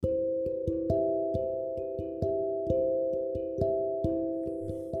So,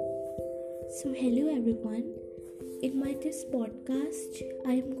 hello everyone. In my this podcast,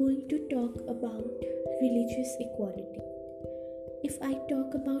 I am going to talk about religious equality. If I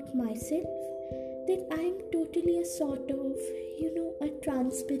talk about myself, then I am totally a sort of, a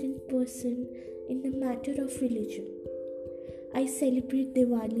transparent person in the matter of religion. I celebrate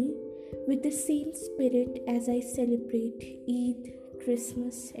Diwali with the same spirit as I celebrate Eid,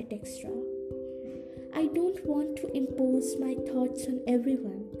 Christmas, etc. I don't want to impose my thoughts on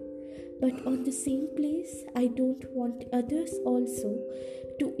everyone, but on the same place, I don't want others also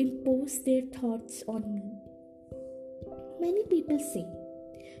to impose their thoughts on me. Many people say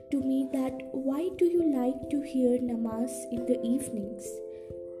to me that why do you like to hear namaz in the evenings?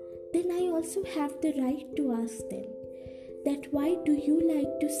 Then I also have the right to ask them that why do you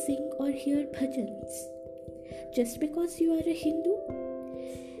like to sing or hear bhajans? Just because you are a Hindu?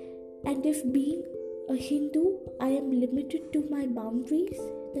 And if being a Hindu I am limited to my boundaries,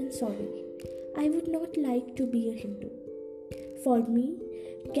 then sorry, I would not like to be a Hindu. For me,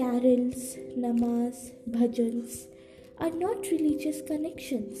 carols, namaz, bhajans are not religious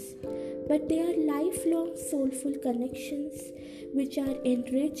connections, but they are lifelong soulful connections which are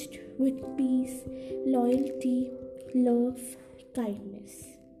enriched with peace, loyalty, love,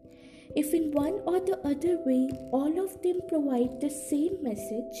 kindness. If in one or the other way all of them provide the same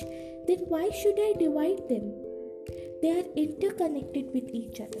message, then why should I divide them? They are interconnected with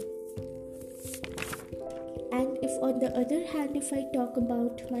each other. And if on the other hand, if I talk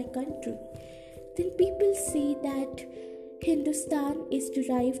about my country, then people say that Hindustan is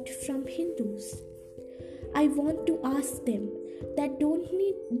derived from Hindus. I want to ask them that don't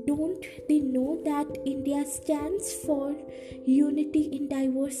they know that India stands for unity in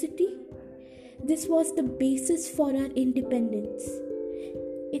diversity? This was the basis for our independence.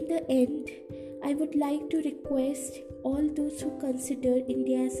 In the end, I would like to request all those who consider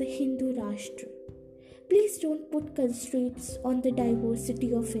India as a Hindu Rashtra, please don't put constraints on the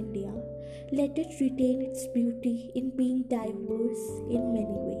diversity of India. Let it retain its beauty in being diverse in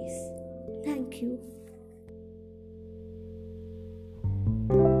many ways. Thank you.